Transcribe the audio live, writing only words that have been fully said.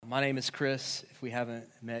My name is Chris. If we haven't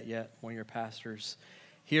met yet, one of your pastors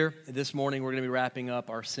here. This morning, we're going to be wrapping up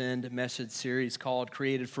our Send message series called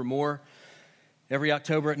Created for More. Every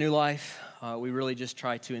October at New Life, we really just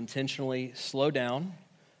try to intentionally slow down,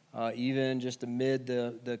 even just amid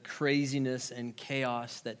the craziness and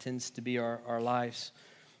chaos that tends to be our lives,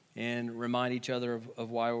 and remind each other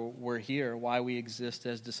of why we're here, why we exist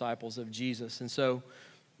as disciples of Jesus. And so,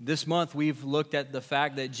 this month, we've looked at the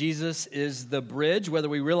fact that Jesus is the bridge. Whether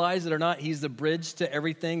we realize it or not, he's the bridge to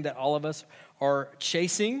everything that all of us are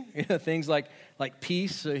chasing. Things like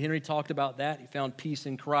peace. So Henry talked about that. He found peace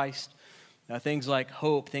in Christ. Things like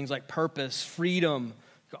hope, things like purpose, freedom.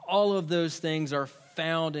 All of those things are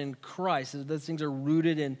found in Christ. Those things are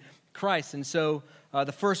rooted in Christ. And so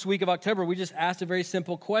the first week of October, we just asked a very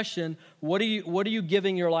simple question. What are you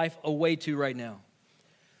giving your life away to right now?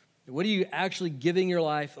 What are you actually giving your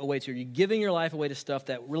life away to? Are you giving your life away to stuff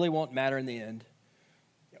that really won't matter in the end?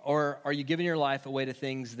 Or are you giving your life away to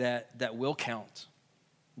things that will count,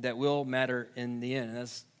 that will matter in the end? And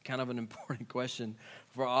that's kind of an important question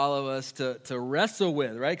for all of us to wrestle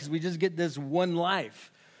with, right? Because we just get this one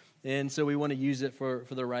life. And so we want to use it for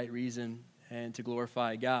the right reason and to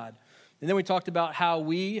glorify God. And then we talked about how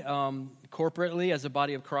we, corporately as a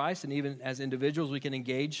body of Christ and even as individuals, we can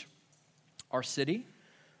engage our city,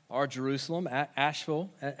 our Jerusalem, Asheville,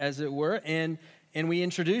 as it were, and we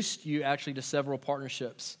introduced you actually to several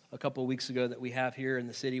partnerships a couple of weeks ago that we have here in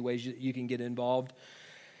the city, ways you can get involved.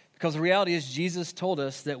 Because the reality is Jesus told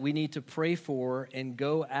us that we need to pray for and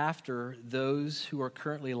go after those who are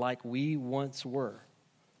currently like we once were.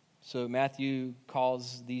 So Matthew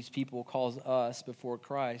calls us before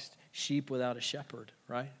Christ, sheep without a shepherd,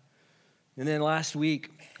 right? And then last week,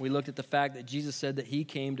 we looked at the fact that Jesus said that he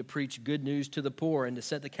came to preach good news to the poor and to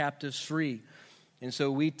set the captives free. And so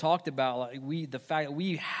we talked about the fact that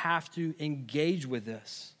we have to engage with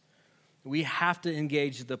this. We have to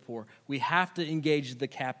engage the poor. We have to engage the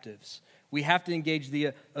captives. We have to engage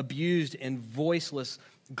the abused and voiceless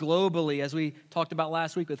globally, as we talked about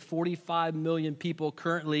last week, with 45 million people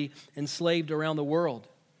currently enslaved around the world,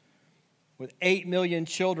 with 8 million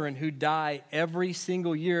children who die every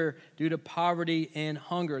single year due to poverty and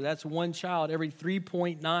hunger. That's one child every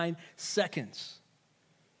 3.9 seconds.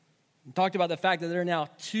 We talked about the fact that there are now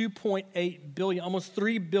 2.8 billion, almost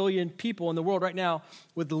 3 billion people in the world right now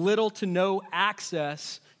with little to no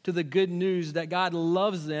access to the good news that God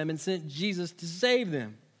loves them and sent Jesus to save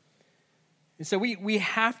them. And so we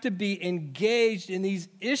have to be engaged in these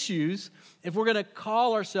issues if we're going to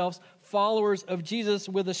call ourselves followers of Jesus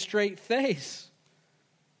with a straight face.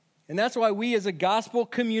 And that's why we as a gospel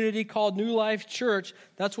community called New Life Church,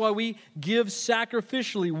 that's why we give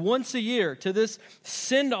sacrificially once a year to this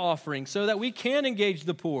send offering so that we can engage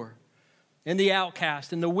the poor and the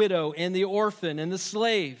outcast and the widow and the orphan and the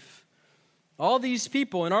slave. All these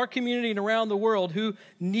people in our community and around the world who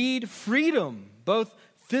need freedom, both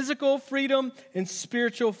physical freedom and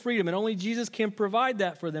spiritual freedom. And only Jesus can provide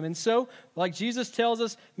that for them. And so, like Jesus tells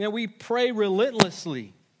us, man, we pray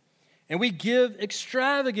relentlessly. And we give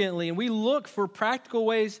extravagantly. And we look for practical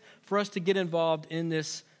ways for us to get involved in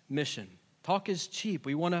this mission. Talk is cheap.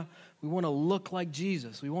 We want to look like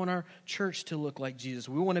Jesus. We want our church to look like Jesus.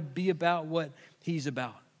 We want to be about what he's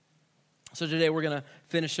about. So today we're going to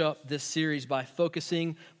finish up this series by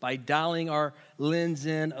dialing our lens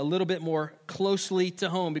in a little bit more closely to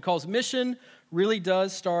home, because mission really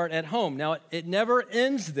does start at home. Now, it never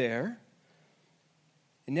ends there.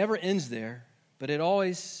 It never ends there, but it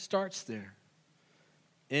always starts there.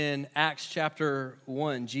 In Acts chapter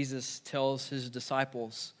 1, Jesus tells his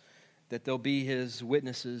disciples that they'll be his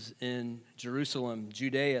witnesses in Jerusalem,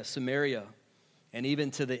 Judea, Samaria, and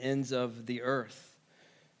even to the ends of the earth.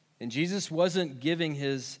 And Jesus wasn't giving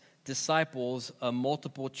his disciples a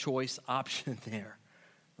multiple choice option there.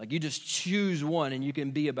 Like you just choose one and you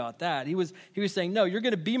can be about that. He was saying, no, you're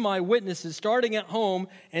going to be my witnesses starting at home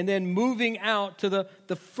and then moving out to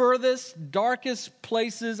the furthest, darkest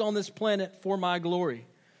places on this planet for my glory.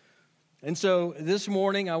 And so this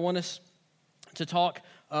morning I want us to talk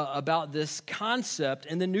about this concept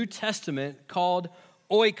in the New Testament called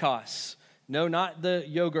oikos. No, not the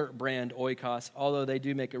yogurt brand Oikos, although they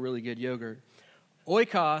do make a really good yogurt.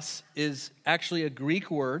 Oikos is actually a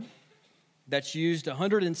Greek word that's used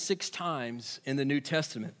 106 times in the New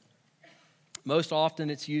Testament. Most often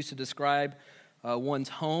it's used to describe one's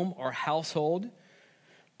home or household.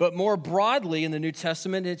 But more broadly in the New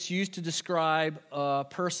Testament, it's used to describe a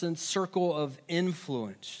person's circle of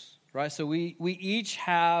influence, right? So we each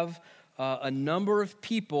have a number of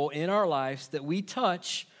people in our lives that we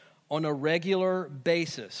touch on a regular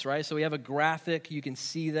basis, right? So we have a graphic, you can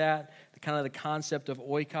see that. The kind of the concept of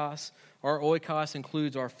oikos. Our oikos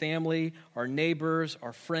includes our family, our neighbors,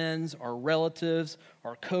 our friends, our relatives,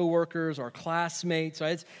 our coworkers, our classmates.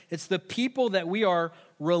 Right? It's the people that we are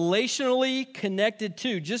relationally connected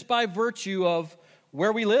to just by virtue of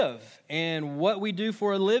where we live and what we do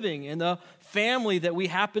for a living and the family that we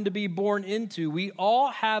happen to be born into. We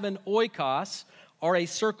all have an oikos, or a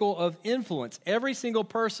circle of influence. Every single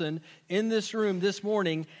person in this room this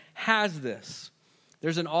morning has this.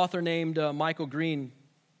 There's an author named Michael Green.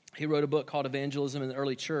 He wrote a book called Evangelism in the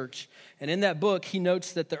Early Church. And in that book, he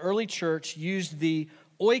notes that the early church used the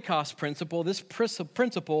oikos principle, this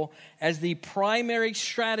principle, as the primary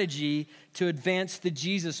strategy to advance the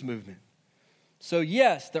Jesus movement. So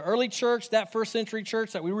yes, the early church, that first century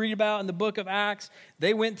church that we read about in the book of Acts,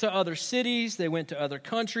 they went to other cities, they went to other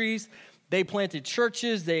countries, they planted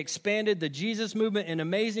churches, they expanded the Jesus movement in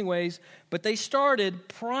amazing ways, but they started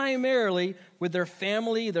primarily with their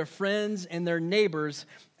family, their friends, and their neighbors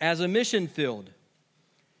as a mission field.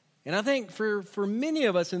 And I think for many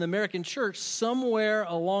of us in the American church, somewhere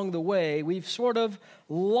along the way, we've sort of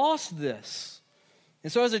lost this.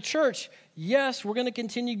 And so as a church, yes, we're going to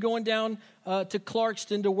continue going down to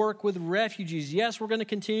Clarkston to work with refugees. Yes, we're going to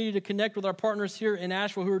continue to connect with our partners here in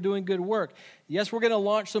Asheville who are doing good work. Yes, we're going to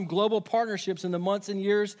launch some global partnerships in the months and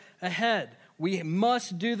years ahead. We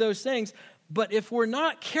must do those things. But if we're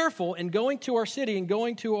not careful in going to our city and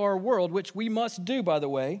going to our world, which we must do, by the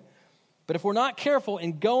way, but if we're not careful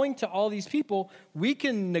in going to all these people, we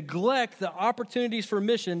can neglect the opportunities for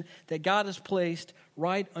mission that God has placed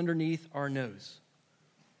right underneath our nose.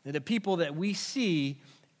 And the people that we see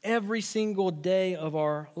every single day of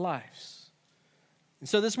our lives. And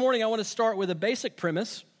so this morning I want to start with a basic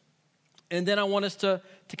premise, and then I want us to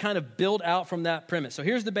kind of build out from that premise. So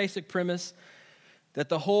here's the basic premise that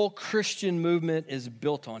the whole Christian movement is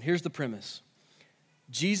built on. Here's the premise.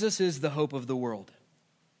 Jesus is the hope of the world.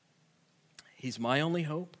 He's my only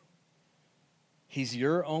hope. He's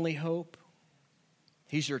your only hope.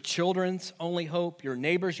 He's your children's only hope, your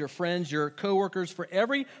neighbors, your friends, your coworkers. For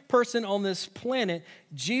every person on this planet,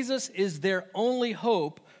 Jesus is their only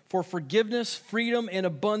hope for forgiveness, freedom, and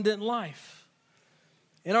abundant life.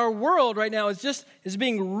 And our world right now is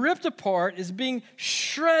being ripped apart, is being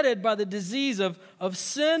shredded by the disease of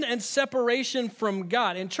sin and separation from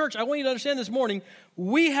God. And church, I want you to understand this morning,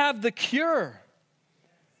 we have the cure.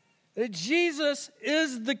 That Jesus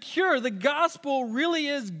is the cure. The gospel really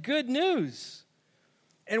is good news.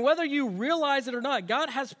 And whether you realize it or not, God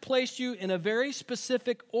has placed you in a very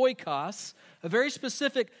specific oikos, a very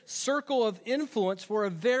specific circle of influence for a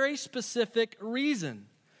very specific reason.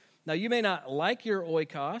 Now, you may not like your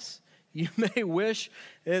oikos. You may wish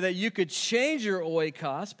that you could change your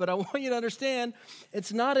oikos, but I want you to understand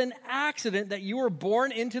it's not an accident that you were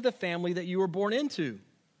born into the family that you were born into.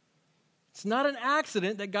 It's not an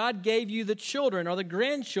accident that God gave you the children or the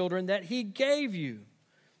grandchildren that He gave you.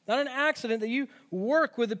 Not an accident that you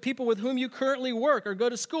work with the people with whom you currently work or go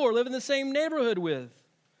to school or live in the same neighborhood with.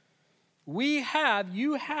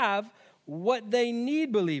 You have what they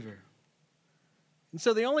need, believer. And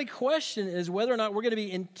so the only question is whether or not we're going to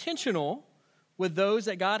be intentional with those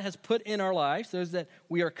that God has put in our lives, those that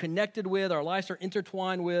we are connected with, our lives are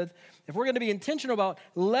intertwined with. If we're going to be intentional about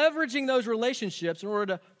leveraging those relationships in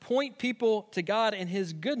order to point people to God and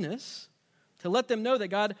His goodness, to let them know that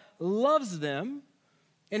God loves them,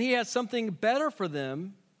 and He has something better for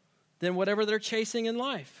them than whatever they're chasing in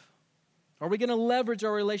life. Are we going to leverage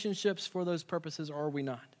our relationships for those purposes, or are we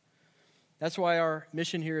not? That's why our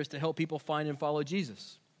mission here is to help people find and follow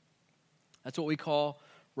Jesus. That's what we call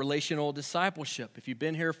relational discipleship. If you've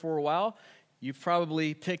been here for a while, you've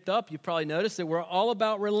probably picked up, you've probably noticed that we're all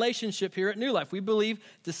about relationship here at New Life. We believe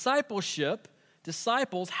disciples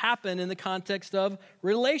happen in the context of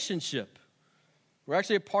relationship. We're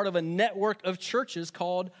actually a part of a network of churches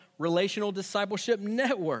called Relational Discipleship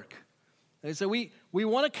Network. And so we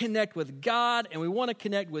want to connect with God, and we want to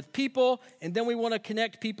connect with people, and then we want to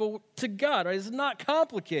connect people to God. Right? It's not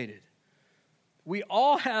complicated. We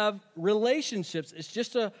all have relationships. It's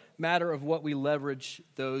just a matter of what we leverage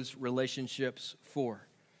those relationships for.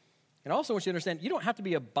 And also I want you to understand, you don't have to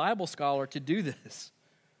be a Bible scholar to do this.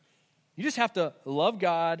 You just have to love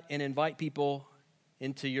God and invite people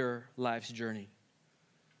into your life's journey.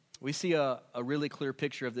 We see a really clear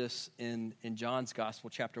picture of this in John's Gospel,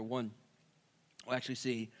 chapter 1. We'll actually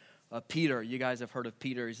see Peter. You guys have heard of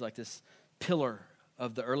Peter. He's like this pillar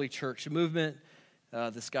of the early church movement.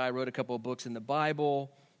 This guy wrote a couple of books in the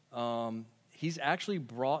Bible. He's actually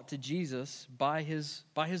brought to Jesus by his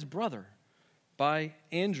brother, by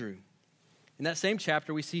Andrew. In that same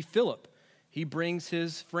chapter, we see Philip. He brings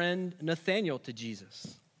his friend Nathanael to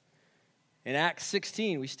Jesus. In Acts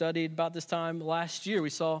 16, we studied about this time last year. We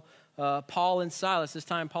saw Paul and Silas. This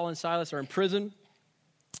time, Paul and Silas are in prison.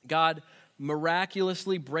 God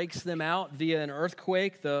miraculously breaks them out via an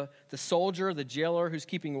earthquake. The soldier, the jailer who's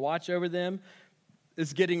keeping watch over them,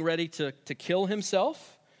 is getting ready to kill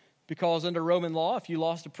himself because under Roman law, if you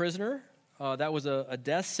lost a prisoner, that was a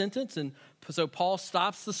death sentence. And so Paul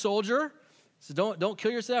stops the soldier. So don't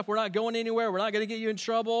kill yourself. We're not going anywhere. We're not going to get you in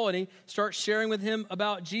trouble. And he starts sharing with him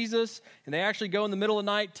about Jesus. And they actually go in the middle of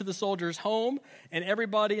the night to the soldier's home. And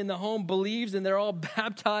everybody in the home believes and they're all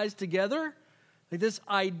baptized together. Like this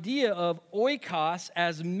idea of oikos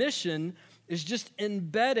as mission is just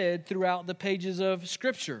embedded throughout the pages of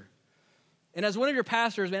Scripture. And as one of your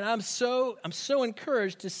pastors, man, I'm so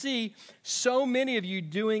encouraged to see so many of you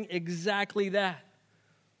doing exactly that.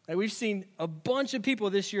 Like we've seen a bunch of people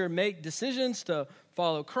this year make decisions to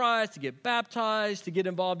follow Christ, to get baptized, to get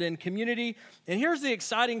involved in community. And here's the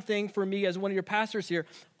exciting thing for me as one of your pastors here.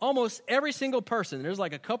 Almost every single person, there's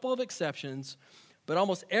like a couple of exceptions, but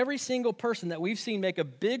almost every single person that we've seen make a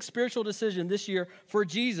big spiritual decision this year for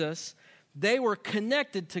Jesus, they were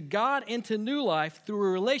connected to God and to New Life through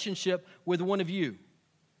a relationship with one of you.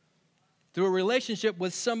 Through a relationship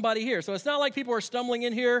with somebody here. So it's not like people are stumbling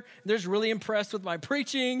in here, they're just really impressed with my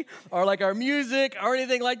preaching or like our music or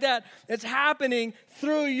anything like that. It's happening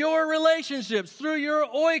through your relationships, through your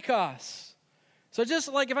oikos. So just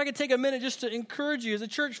like if I could take a minute just to encourage you as a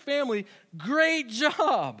church family, great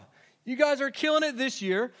job. You guys are killing it this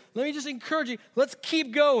year. Let me just encourage you, let's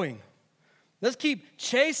keep going. Let's keep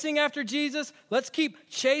chasing after Jesus. Let's keep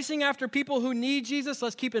chasing after people who need Jesus.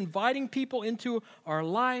 Let's keep inviting people into our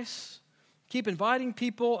lives. Keep inviting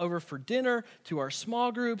people over for dinner to our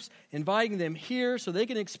small groups, inviting them here so they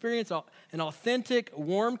can experience an authentic,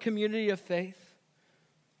 warm community of faith.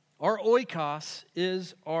 Our oikos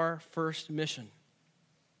is our first mission.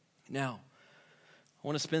 Now, I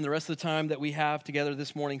want to spend the rest of the time that we have together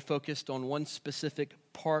this morning focused on one specific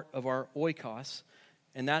part of our oikos,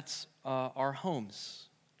 and that's our homes.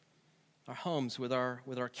 Our homes with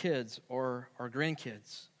our kids or our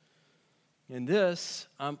grandkids. And this,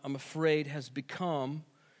 I'm afraid, has become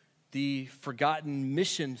the forgotten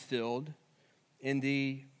mission field in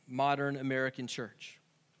the modern American church.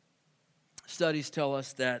 Studies tell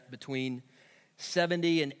us that between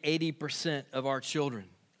 70 and 80% of our children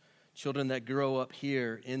that grow up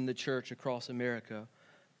here in the church across America,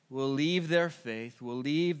 will leave their faith, will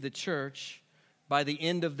leave the church by the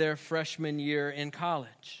end of their freshman year in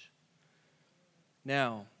college.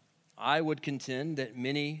 Now, I would contend that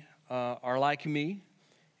many are like me,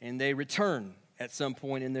 and they return at some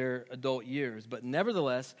point in their adult years. But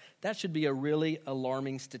nevertheless, that should be a really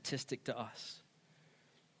alarming statistic to us.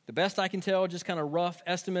 The best I can tell, just kind of rough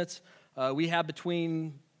estimates, we have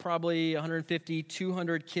between probably 150,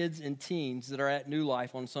 200 kids and teens that are at New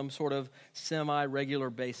Life on some sort of semi-regular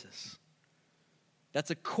basis.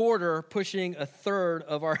 That's a quarter, pushing a third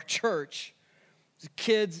of our church,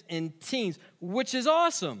 kids and teens, which is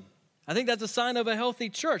awesome. I think that's a sign of a healthy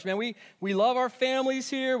church. Man, we love our families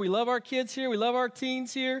here. We love our kids here. We love our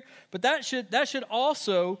teens here. But that should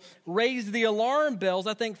also raise the alarm bells,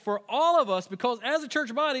 I think, for all of us, because as a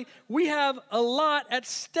church body, we have a lot at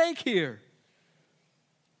stake here.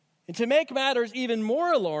 And to make matters even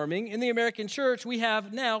more alarming, in the American church, we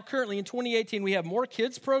have now, currently in 2018, we have more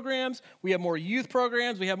kids programs, we have more youth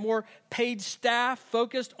programs, we have more paid staff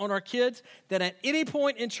focused on our kids than at any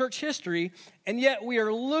point in church history, and yet we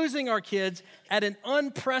are losing our kids at an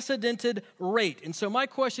unprecedented rate. And so my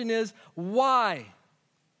question is, why?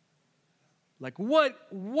 Like,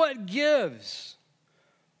 what gives?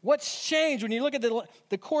 What's changed when you look at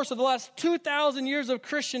the course of the last 2,000 years of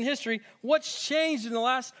Christian history? What's changed in the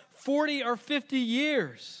last 40 or 50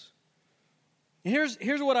 years? And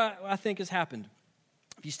here's what I think has happened.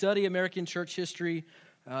 If you study American church history,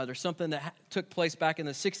 there's something that took place back in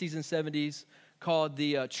the 60s and 70s called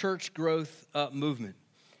the church growth movement.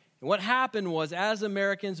 And what happened was, as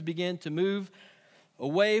Americans began to move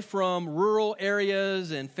away from rural areas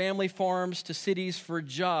and family farms to cities for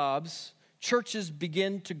jobs, churches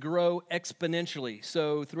begin to grow exponentially.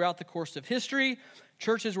 So throughout the course of history,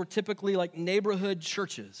 churches were typically like neighborhood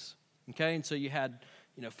churches, okay? And so you had,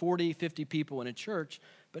 40, 50 people in a church.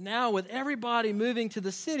 But now with everybody moving to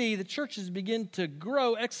the city, the churches begin to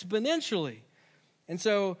grow exponentially. And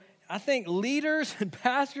so I think leaders and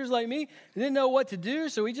pastors like me didn't know what to do,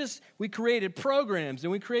 so we created programs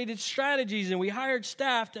and we created strategies and we hired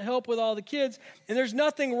staff to help with all the kids, and there's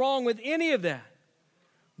nothing wrong with any of that.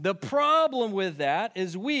 The problem with that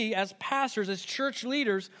is we, as pastors, as church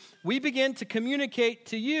leaders, we begin to communicate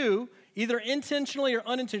to you either intentionally or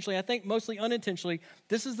unintentionally, I think mostly unintentionally,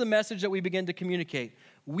 this is the message that we begin to communicate.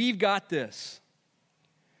 We've got this.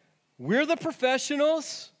 We're the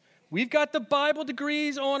professionals. We've got the Bible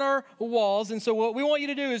degrees on our walls. And so what we want you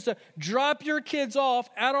to do is to drop your kids off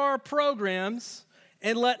at our programs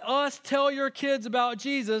and let us tell your kids about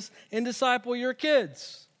Jesus and disciple your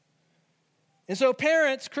kids. And so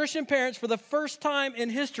parents, Christian parents, for the first time in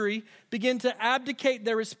history, begin to abdicate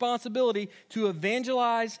their responsibility to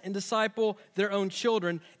evangelize and disciple their own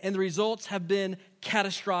children. And the results have been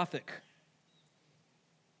catastrophic.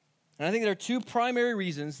 And I think there are two primary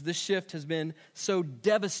reasons this shift has been so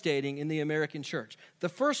devastating in the American church. The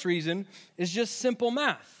first reason is just simple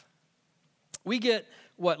math. We get,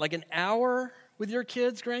 like an hour with your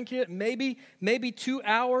kids, grandkid? Maybe 2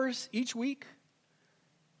 hours each week?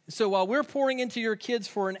 So while we're pouring into your kids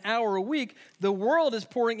for an hour a week, the world is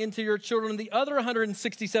pouring into your children the other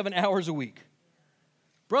 167 hours a week.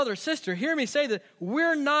 Brother, sister, hear me say that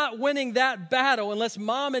we're not winning that battle unless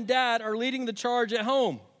mom and dad are leading the charge at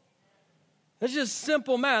home. That's just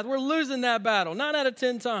simple math. We're losing that battle 9 out of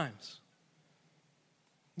 10 times.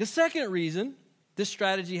 The second reason this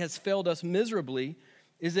strategy has failed us miserably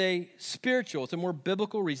is a spiritual, it's a more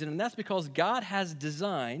biblical reason, and that's because God has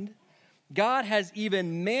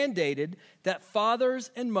even mandated that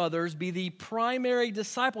fathers and mothers be the primary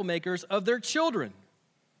disciple makers of their children.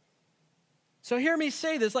 So hear me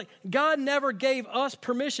say this, God never gave us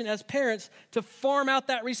permission as parents to farm out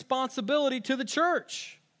that responsibility to the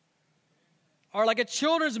church, or like a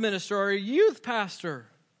children's minister or a youth pastor.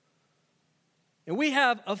 And we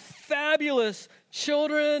have a fabulous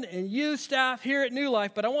children and youth staff here at New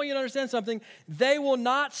Life, but I want you to understand something. They will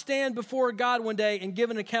not stand before God one day and give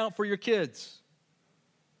an account for your kids.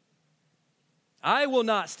 I will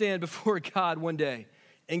not stand before God one day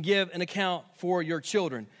and give an account for your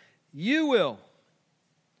children. You will.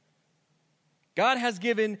 God has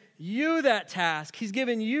given you that task. He's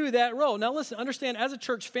given you that role. Now listen, understand, as a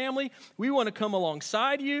church family, we want to come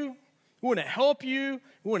alongside you. We want to help you.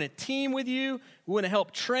 We want to team with you. We want to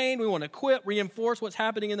help train. We want to equip, reinforce what's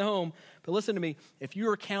happening in the home. But listen to me. If you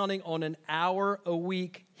are counting on an hour a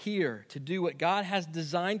week here to do what God has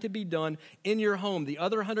designed to be done in your home, the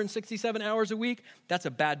other 167 hours a week, that's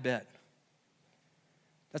a bad bet.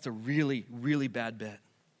 That's a really, really bad bet.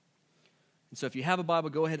 And so if you have a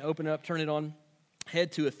Bible, go ahead and open it up, turn it on.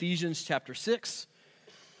 Head to Ephesians chapter 6.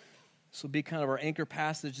 This will be kind of our anchor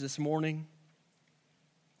passage this morning.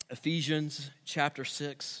 Ephesians chapter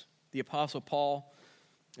 6. The Apostle Paul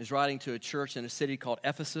is writing to a church in a city called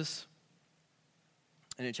Ephesus.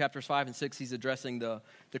 And in chapters 5 and 6, he's addressing the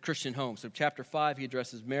Christian home. So chapter 5, he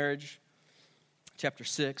addresses marriage. Chapter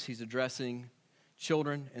 6, he's addressing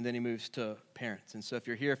children. And then he moves to parents. And so if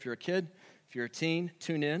you're here, if you're a kid, if you're a teen,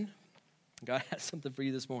 tune in. God has something for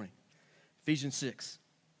you this morning. Ephesians 6,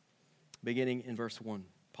 beginning in verse 1.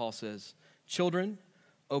 Paul says, "Children,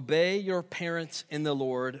 obey your parents in the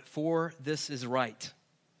Lord, for this is right.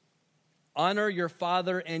 Honor your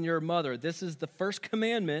father and your mother. This is the first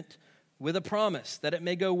commandment with a promise, that it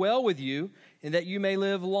may go well with you and that you may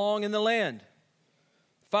live long in the land.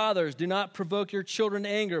 Fathers, do not provoke your children to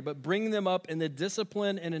anger, but bring them up in the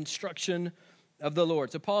discipline and instruction of the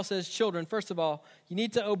Lord." So Paul says, children, first of all, you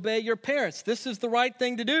need to obey your parents. This is the right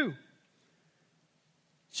thing to do.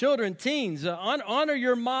 Children, teens, honor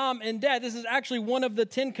your mom and dad. This is actually one of the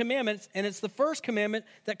 10 commandments, and it's the first commandment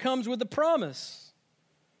that comes with the promise.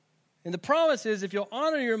 And the promise is if you'll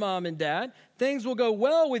honor your mom and dad, things will go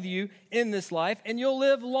well with you in this life, and you'll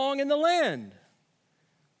live long in the land.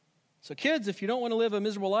 So kids, if you don't want to live a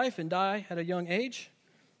miserable life and die at a young age,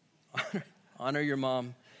 honor your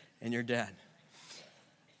mom and your dad.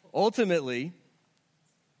 Ultimately,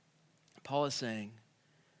 Paul is saying,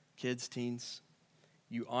 kids, teens,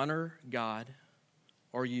 you honor God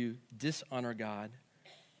or you dishonor God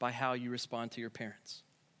by how you respond to your parents.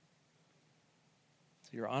 So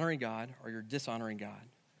you're honoring God or you're dishonoring God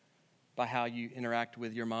by how you interact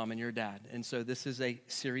with your mom and your dad. And so this is a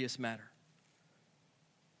serious matter.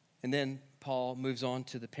 And then Paul moves on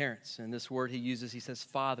to the parents. And this word he uses, he says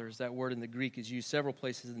fathers. That word in the Greek is used several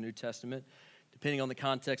places in the New Testament. Depending on the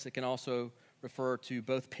context, it can also refer to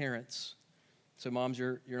both parents. So moms,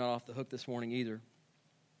 you're not off the hook this morning either.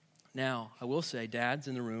 Now, I will say, dads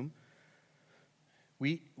in the room,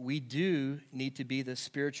 we do need to be the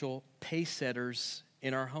spiritual pace setters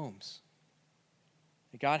in our homes.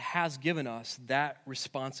 God has given us that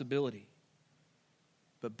responsibility.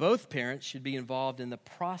 But both parents should be involved in the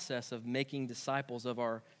process of making disciples of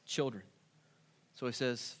our children. So he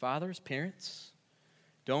says, fathers, parents,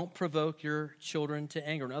 don't provoke your children to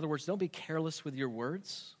anger. In other words, don't be careless with your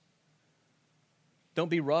words. Don't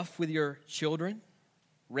be rough with your children.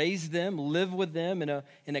 Raise them, live with them in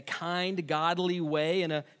a kind, godly way,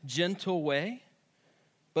 in a gentle way.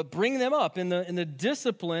 But bring them up in the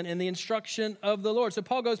discipline and the instruction of the Lord. So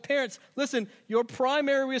Paul goes, parents, listen, your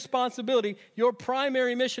primary responsibility, your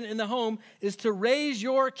primary mission in the home is to raise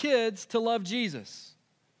your kids to love Jesus.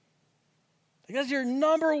 That's your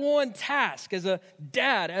number one task as a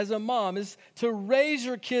dad, as a mom, is to raise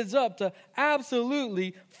your kids up to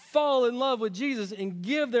absolutely fall in love with Jesus and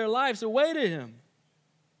give their lives away to him.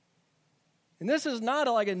 And this is not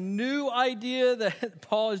like a new idea that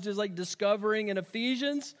Paul is just like discovering in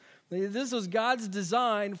Ephesians. This was God's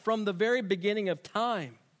design from the very beginning of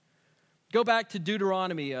time. Go back to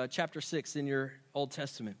Deuteronomy chapter 6 in your Old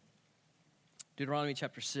Testament. Deuteronomy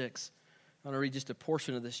chapter 6. I want to read just a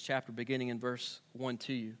portion of this chapter beginning in verse 1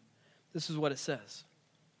 to you. This is what it says.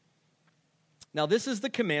 Now this is the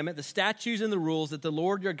commandment, the statutes and the rules that the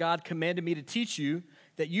Lord your God commanded me to teach you,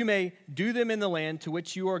 that you may do them in the land to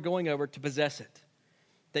which you are going over to possess it,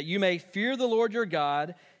 that you may fear the Lord your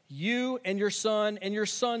God, you and your son and your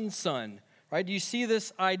son's son. Right? Do you see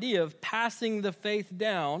this idea of passing the faith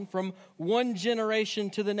down from one generation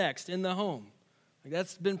to the next in the home? Like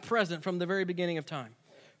that's been present from the very beginning of time.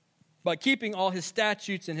 By keeping all his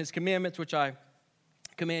statutes and his commandments, which I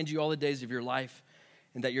command you all the days of your life,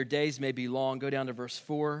 and that your days may be long. Go down to verse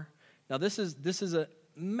 4. Now this is a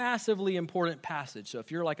massively important passage. So if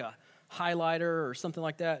you're like a highlighter or something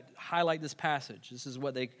like that, highlight this passage. This is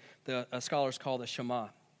what the scholars call the Shema.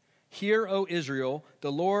 Hear, O Israel,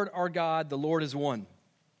 the Lord our God, the Lord is one.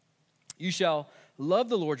 You shall love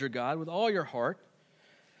the Lord your God with all your heart,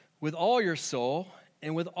 with all your soul,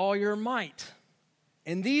 and with all your might.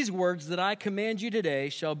 And these words that I command you today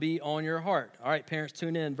shall be on your heart. All right, parents,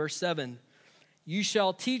 tune in. Verse 7. You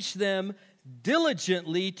shall teach them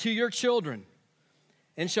diligently to your children,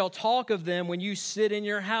 and shall talk of them when you sit in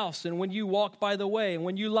your house, and when you walk by the way, and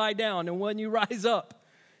when you lie down, and when you rise up.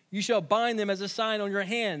 You shall bind them as a sign on your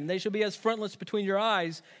hand. They shall be as frontlets between your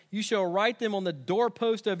eyes. You shall write them on the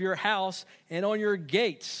doorpost of your house and on your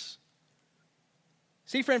gates.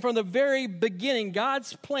 See, friend, from the very beginning,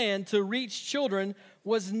 God's plan to reach children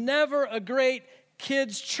was never a great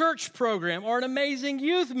kids' church program or an amazing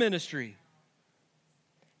youth ministry.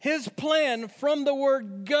 His plan from the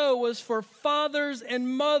word go was for fathers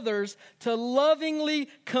and mothers to lovingly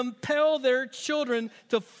compel their children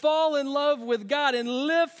to fall in love with God and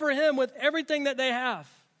live for him with everything that they have.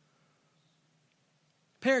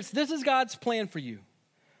 Parents, this is God's plan for you.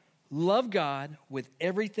 Love God with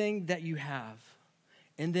everything that you have,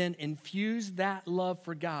 and then infuse that love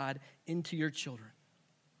for God into your children.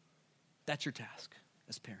 That's your task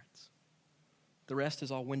as parents. The rest is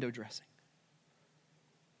all window dressing.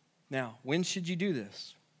 Now, when should you do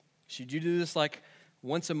this? Should you do this like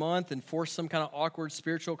once a month and force some kind of awkward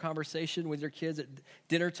spiritual conversation with your kids at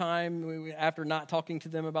dinner time after not talking to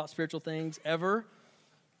them about spiritual things ever?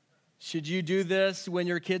 Should you do this when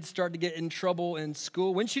your kids start to get in trouble in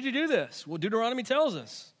school? When should you do this? Well, Deuteronomy tells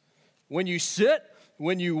us. When you sit,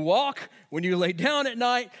 when you walk, when you lay down at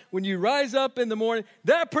night, when you rise up in the morning,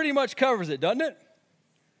 that pretty much covers it, doesn't it?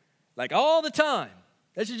 Like all the time.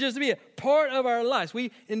 That should just be a part of our lives.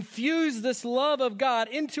 We infuse this love of God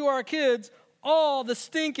into our kids all the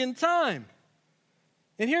stinking time.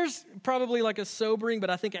 And here's probably like a sobering, but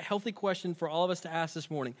I think a healthy question for all of us to ask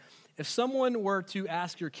this morning. If someone were to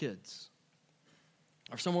ask your kids,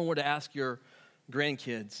 or someone were to ask your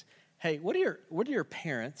grandkids, hey, what do your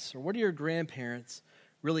parents or what do your grandparents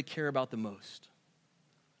really care about the most?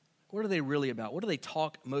 What are they really about? What do they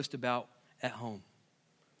talk most about at home?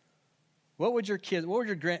 What would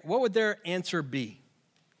what would their answer be?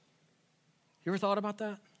 You ever thought about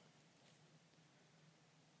that?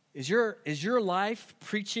 Is your life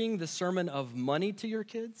preaching the sermon of money to your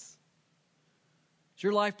kids? Is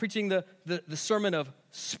your life preaching the sermon of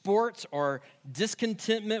sports or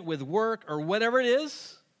discontentment with work or whatever it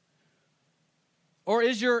is? Or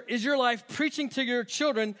is your life preaching to your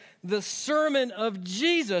children the sermon of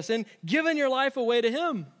Jesus and giving your life away to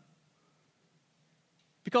him?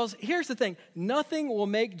 Because here's the thing, nothing will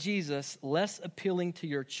make Jesus less appealing to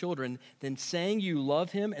your children than saying you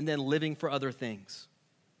love him and then living for other things.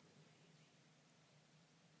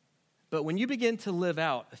 But when you begin to live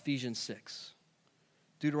out Ephesians 6,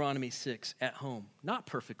 Deuteronomy 6 at home, not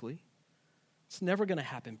perfectly, it's never going to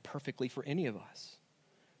happen perfectly for any of us.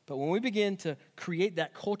 But when we begin to create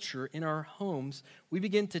that culture in our homes, we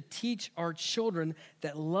begin to teach our children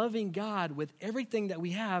that loving God with everything that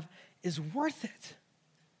we have is worth it.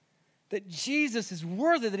 That Jesus is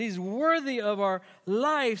worth it, that he's worthy of our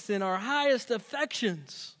lives and our highest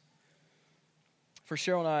affections. For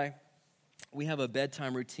Cheryl and I, we have a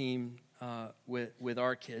bedtime routine with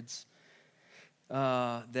our kids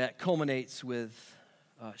that culminates with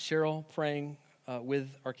Cheryl praying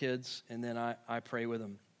with our kids, and then I pray with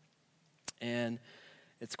them. And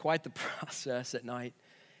it's quite the process at night,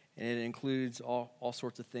 and it includes all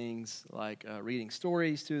sorts of things like reading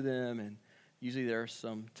stories to them, and usually there are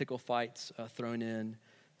some tickle fights thrown in,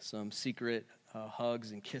 some secret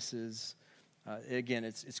hugs and kisses. Again,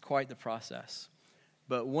 it's quite the process.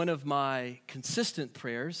 But one of my consistent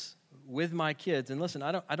prayers with my kids, and listen,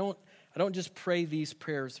 I don't just pray these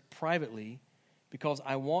prayers privately because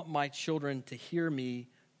I want my children to hear me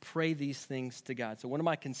pray these things to God. So one of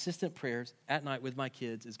my consistent prayers at night with my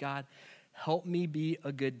kids is, God, help me be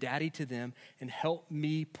a good daddy to them and help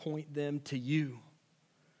me point them to you.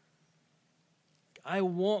 I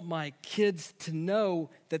want my kids to know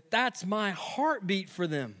that that's my heartbeat for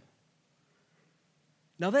them.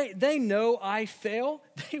 Now, they know I fail.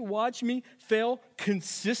 They watch me fail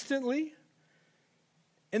consistently.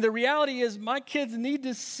 And the reality is my kids need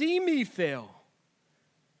to see me fail.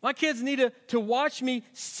 My kids need to watch me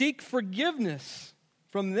seek forgiveness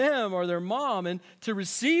from them or their mom and to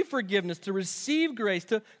receive forgiveness, to receive grace,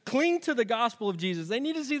 to cling to the gospel of Jesus. They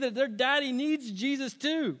need to see that their daddy needs Jesus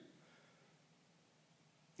too.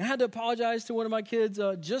 I had to apologize to one of my kids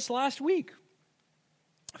just last week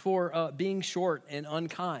for being short and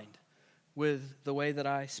unkind with the way that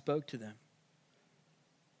I spoke to them.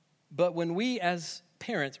 But when we as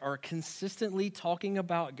parents are consistently talking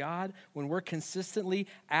about God, when we're consistently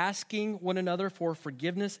asking one another for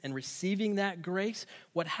forgiveness and receiving that grace,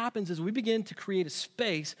 what happens is we begin to create a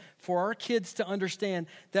space for our kids to understand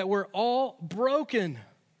that we're all broken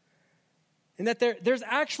and that there's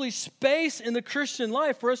actually space in the Christian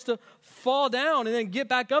life for us to fall down and then get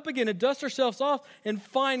back up again and dust ourselves off and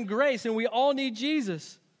find grace, and we all need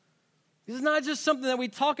Jesus. This is not just something that we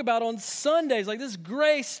talk about on Sundays, like this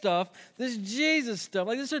grace stuff, this Jesus stuff.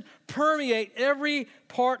 Like this should permeate every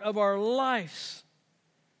part of our lives.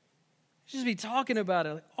 We should be talking about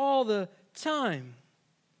it all the time.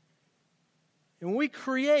 And when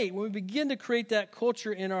we begin to create that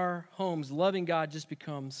culture in our homes, loving God just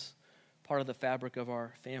becomes part of the fabric of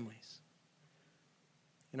our families.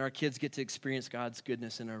 And our kids get to experience God's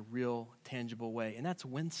goodness in a real, tangible way. And that's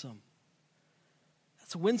winsome.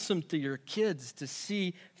 It's winsome to your kids to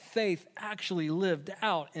see faith actually lived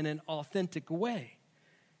out in an authentic way.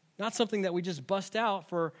 Not something that we just bust out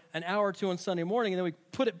for an hour or two on Sunday morning and then we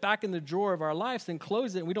put it back in the drawer of our lives and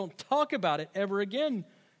close it and we don't talk about it ever again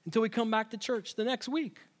until we come back to church the next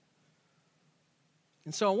week.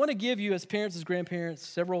 And so I want to give you as parents, as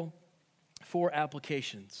grandparents, 4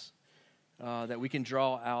 applications that we can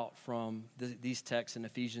draw out from these texts in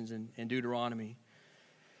Ephesians and Deuteronomy.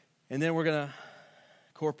 And then we're going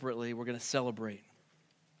to celebrate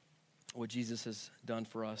what Jesus has done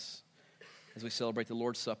for us as we celebrate the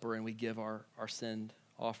Lord's Supper and we give our sin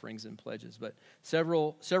offerings and pledges. But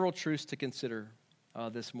several truths to consider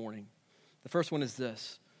this morning. The first one is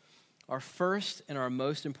this. Our first and our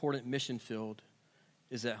most important mission field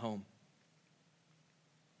is at home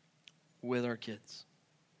with our kids.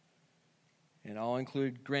 And I'll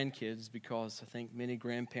include grandkids because I think many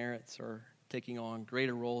grandparents are taking on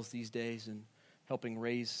greater roles these days and helping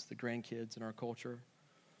raise the grandkids in our culture.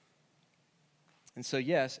 And so,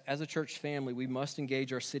 yes, as a church family, we must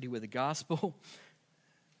engage our city with the gospel.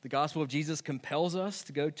 The gospel of Jesus compels us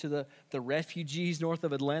to go to the refugees north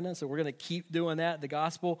of Atlanta, so we're going to keep doing that. The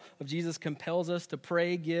gospel of Jesus compels us to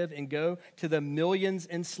pray, give, and go to the millions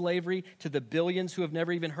in slavery, to the billions who have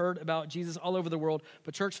never even heard about Jesus all over the world.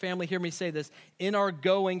 But church family, hear me say this. In our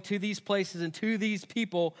going to these places and to these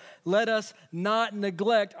people, let us not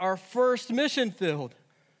neglect our first mission field.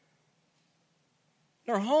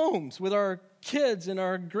 In our homes, with our kids and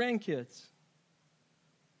our grandkids.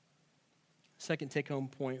 Second take-home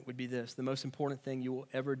point would be this. The most important thing you will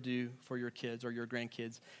ever do for your kids or your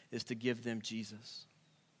grandkids is to give them Jesus.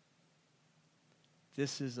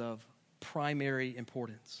 This is of primary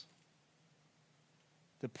importance.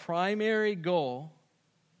 The primary goal,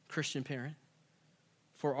 Christian parent,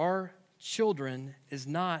 for our children is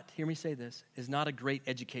not, hear me say this, is not a great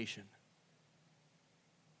education.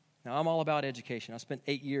 Now, I'm all about education. I spent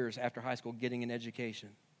 8 years after high school getting an education.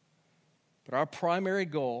 But our primary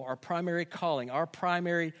goal, our primary calling, our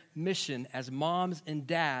primary mission as moms and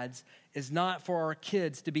dads is not for our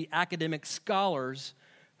kids to be academic scholars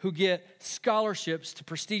who get scholarships to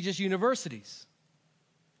prestigious universities.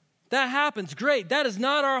 That happens, great. That is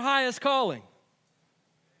not our highest calling.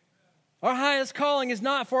 Our highest calling is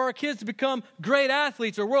not for our kids to become great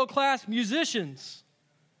athletes or world-class musicians.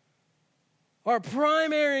 Our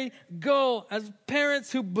primary goal as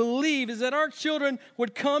parents who believe is that our children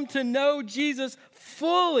would come to know Jesus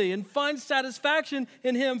fully and find satisfaction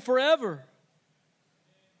in him forever.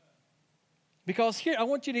 Because here, I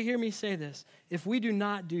want you to hear me say this. If we do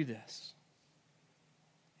not do this,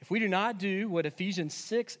 if we do not do what Ephesians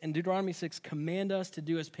 6 and Deuteronomy 6 command us to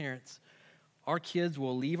do as parents, our kids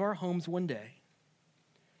will leave our homes one day,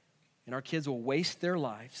 and our kids will waste their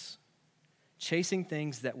lives chasing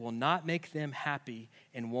things that will not make them happy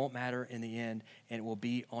and won't matter in the end, and it will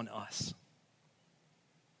be on us.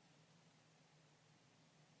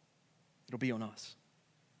 It'll be on us.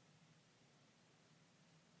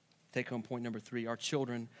 Take home point number 3. Our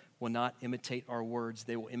children will not imitate our words.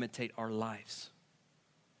 They will imitate our lives.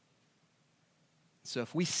 So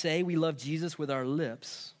if we say we love Jesus with our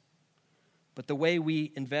lips, but the way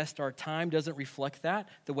we invest our time doesn't reflect that,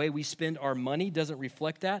 the way we spend our money doesn't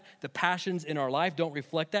reflect that, the passions in our life don't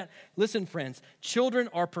reflect that. Listen, friends, children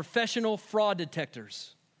are professional fraud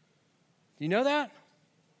detectors. Do you know that?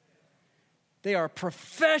 They are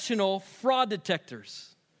professional fraud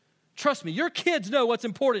detectors. Trust me, your kids know what's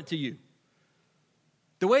important to you.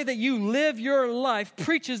 The way that you live your life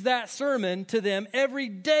preaches that sermon to them every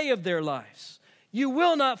day of their lives. You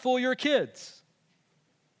will not fool your kids.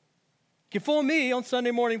 You can fool me on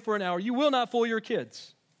Sunday morning for an hour. You will not fool your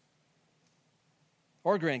kids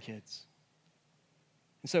or grandkids.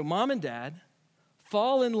 And so mom and dad,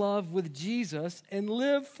 fall in love with Jesus and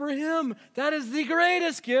live for him. That is the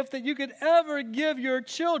greatest gift that you could ever give your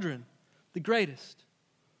children. The greatest.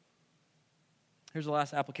 Here's the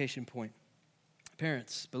last application point.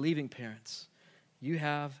 Parents, believing parents, you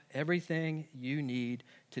have everything you need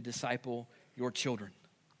to disciple your children.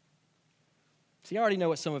 See, I already know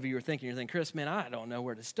what some of you are thinking. You're thinking, Chris, man, I don't know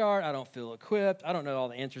where to start. I don't feel equipped. I don't know all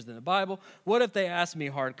the answers in the Bible. What if they ask me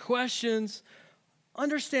hard questions?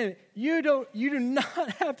 Understand, you do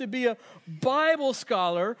not have to be a Bible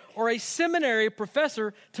scholar or a seminary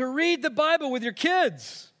professor to read the Bible with your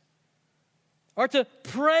kids, or to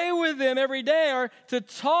pray with them every day, or to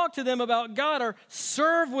talk to them about God, or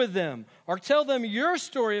serve with them, or tell them your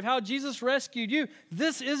story of how Jesus rescued you.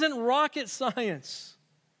 This isn't rocket science.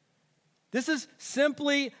 This is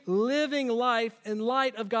simply living life in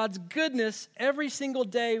light of God's goodness every single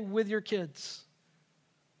day with your kids.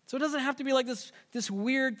 So it doesn't have to be like this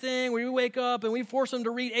weird thing where we wake up and we force them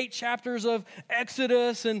to read 8 chapters of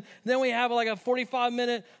Exodus, and then we have like a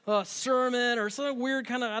 45-minute sermon or some weird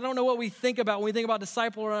kind of, I don't know what we think about when we think about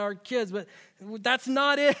discipling our kids, but that's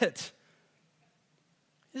not it.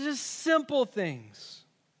 It's just simple things.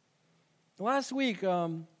 Last week,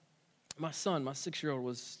 my son, my 6-year-old,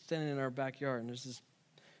 was standing in our backyard, and there's this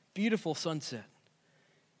beautiful sunset.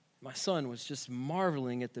 My son was just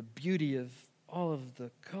marveling at the beauty of all of the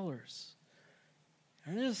colors.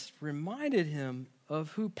 And I just reminded him of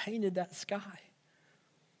who painted that sky.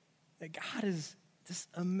 That God is this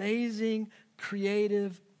amazing,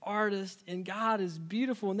 creative artist, and God is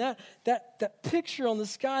beautiful. And that picture on the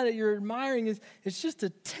sky that you're admiring it's just a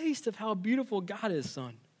taste of how beautiful God is,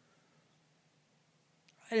 son.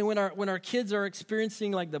 And when our kids are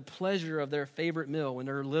experiencing like the pleasure of their favorite meal, when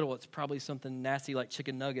they're little, it's probably something nasty like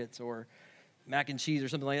chicken nuggets or mac and cheese or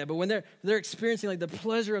something like that. But when they're experiencing like the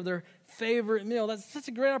pleasure of their favorite meal, that's such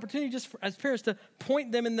a great opportunity just as parents to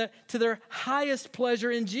point them to their highest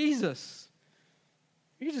pleasure in Jesus.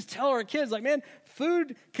 You can just tell our kids, like, man,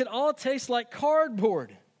 food could all taste like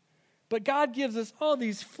cardboard. But God gives us all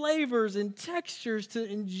these flavors and textures to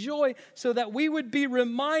enjoy so that we would be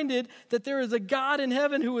reminded that there is a God in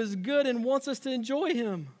heaven who is good and wants us to enjoy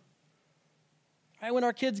him. Right? When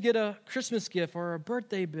our kids get a Christmas gift or a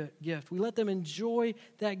birthday gift, we let them enjoy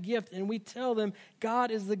that gift, and we tell them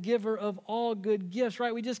God is the giver of all good gifts,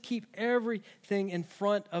 right? We just keep everything in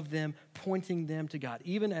front of them, pointing them to God.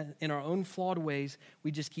 Even in our own flawed ways,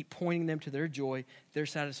 we just keep pointing them to their joy, their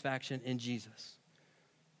satisfaction in Jesus.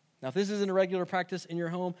 Now, if this isn't a regular practice in your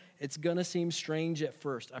home, it's going to seem strange at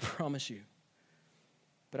first, I promise you.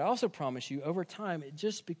 But I also promise you, over time, it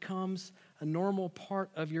just becomes a normal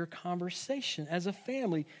part of your conversation as a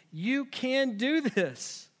family. You can do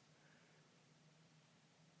this.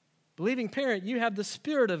 Believing parent, you have the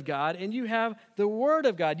Spirit of God and you have the Word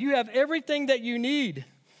of God. You have everything that you need.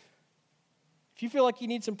 If you feel like you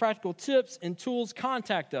need some practical tips and tools,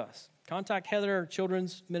 contact us. Contact Heather, our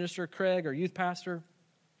children's minister, Craig, our youth pastor.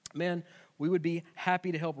 Man, we would be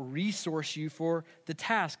happy to help resource you for the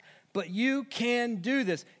task. But you can do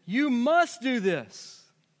this. You must do this.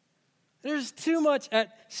 There's too much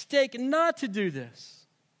at stake not to do this.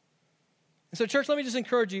 And so, church, let me just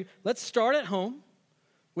encourage you. Let's start at home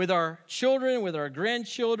with our children, with our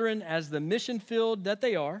grandchildren as the mission field that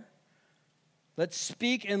they are. Let's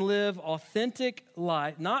speak and live authentic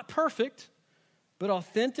life, not perfect, but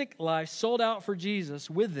authentic life sold out for Jesus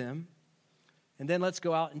with them. And then let's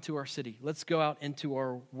go out into our city. Let's go out into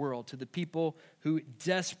our world to the people who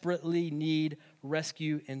desperately need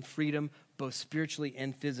rescue and freedom, both spiritually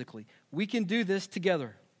and physically. We can do this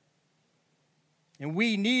together. And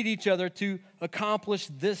we need each other to accomplish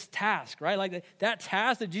this task, right? Like that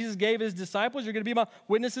task that Jesus gave his disciples, you're going to be my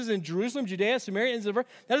witnesses in Jerusalem, Judea, Samaria, and Zephyr.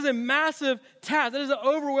 That is a massive task. That is an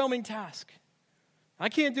overwhelming task. I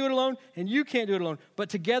can't do it alone, and you can't do it alone. But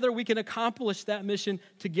together we can accomplish that mission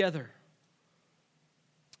together.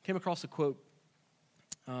 Came across a quote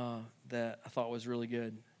that I thought was really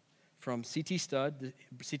good from C.T. Studd.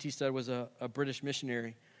 C.T. Studd was a British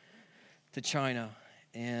missionary to China.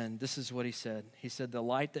 And this is what he said. He said, "The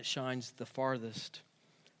light that shines the farthest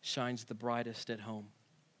shines the brightest at home."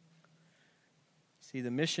 See,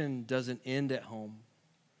 the mission doesn't end at home,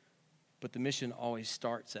 but the mission always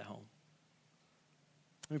starts at home.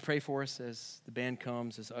 Let me pray for us as the band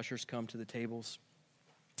comes, as ushers come to the tables.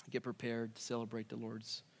 Get prepared to celebrate the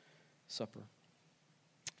Lord's Supper.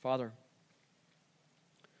 Father,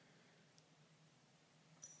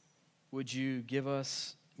 would you give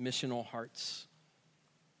us missional hearts?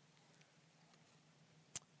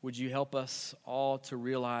 Would you help us all to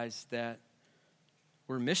realize that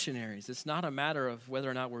we're missionaries? It's not a matter of whether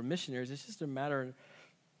or not we're missionaries. It's just a matter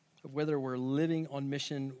of whether we're living on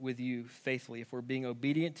mission with you faithfully, if we're being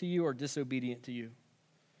obedient to you or disobedient to you.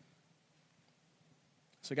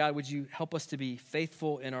 So, God, would you help us to be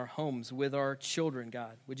faithful in our homes with our children,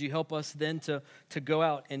 God? Would you help us then to go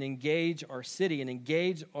out and engage our city and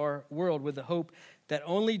engage our world with the hope that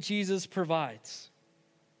only Jesus provides?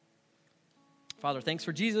 Father, thanks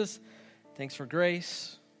for Jesus. Thanks for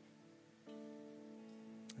grace.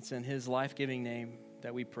 It's in his life-giving name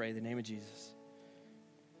that we pray, the name of Jesus.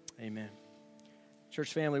 Amen.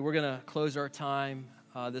 Church family, we're going to close our time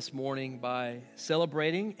this morning by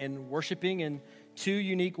celebrating and worshiping in two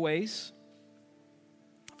unique ways.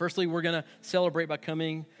 Firstly, we're going to celebrate by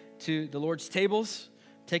coming to the Lord's tables,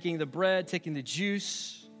 taking the bread, taking the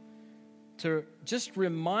juice, to just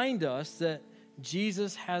remind us that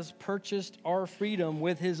Jesus has purchased our freedom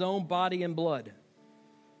with his own body and blood.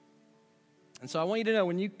 And so I want you to know,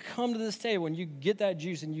 when you come to this table, when you get that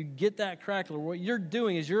juice and you get that crackler, what you're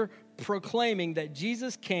doing is you're proclaiming that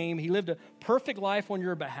Jesus came, he lived a perfect life on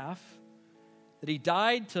your behalf, that he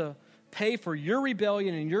died to pay for your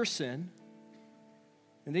rebellion and your sin,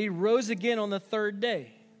 and that he rose again on the third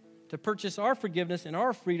day to purchase our forgiveness and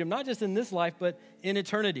our freedom, not just in this life, but in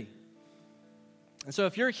eternity. And so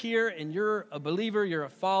if you're here and you're a believer, you're a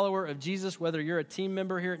follower of Jesus, whether you're a team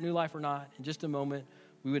member here at New Life or not, in just a moment,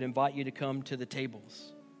 we would invite you to come to the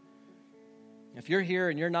tables. If you're here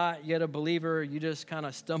and you're not yet a believer, you just kind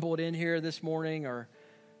of stumbled in here this morning, or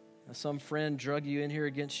some friend drug you in here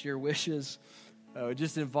against your wishes, I would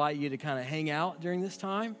just invite you to kind of hang out during this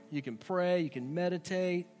time. You can pray, you can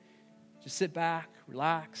meditate, just sit back,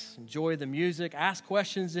 relax, enjoy the music, ask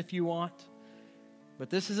questions if you want. But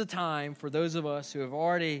this is a time for those of us who have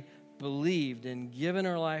already believed and given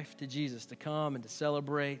our life to Jesus to come and to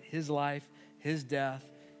celebrate his life, his death,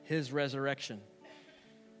 his resurrection.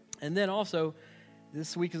 And then also,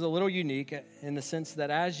 this week is a little unique in the sense that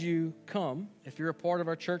as you come, if you're a part of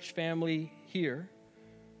our church family here,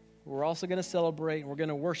 we're also going to celebrate and we're going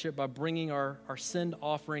to worship by bringing our send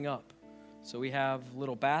offering up. So we have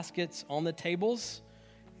little baskets on the tables.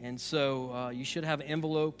 And so you should have an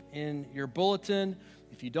envelope in your bulletin.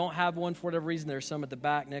 If you don't have one for whatever reason, there's some at the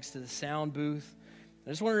back next to the sound booth. I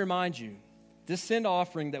just want to remind you, this send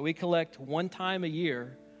offering that we collect one time a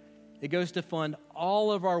year, it goes to fund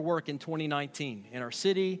all of our work in 2019 in our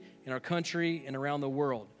city, in our country, and around the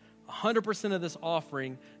world. 100% of this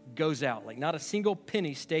offering goes out. Like not a single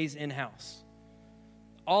penny stays in-house.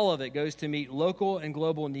 All of it goes to meet local and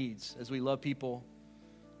global needs as we love people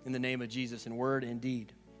in the name of Jesus in word and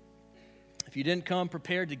deed. If you didn't come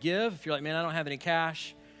prepared to give, if you're like, man, I don't have any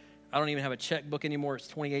cash, I don't even have a checkbook anymore, it's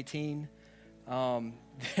 2018,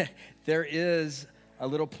 there is a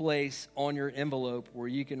little place on your envelope where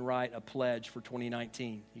you can write a pledge for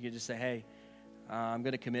 2019. You can just say, hey, I'm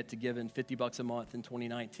going to commit to giving $50 a month in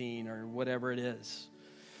 2019 or whatever it is.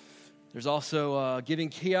 There's also a giving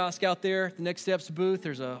kiosk out there at the Next Steps booth.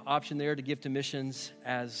 There's an option there to give to missions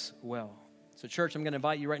as well. So church, I'm going to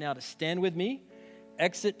invite you right now to stand with me.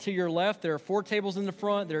 Exit to your left. There are 4 tables in the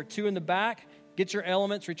front. There are 2 in the back. Get your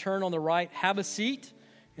elements, return on the right. Have a seat,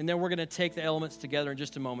 and then we're going to take the elements together in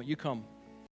just a moment. You come.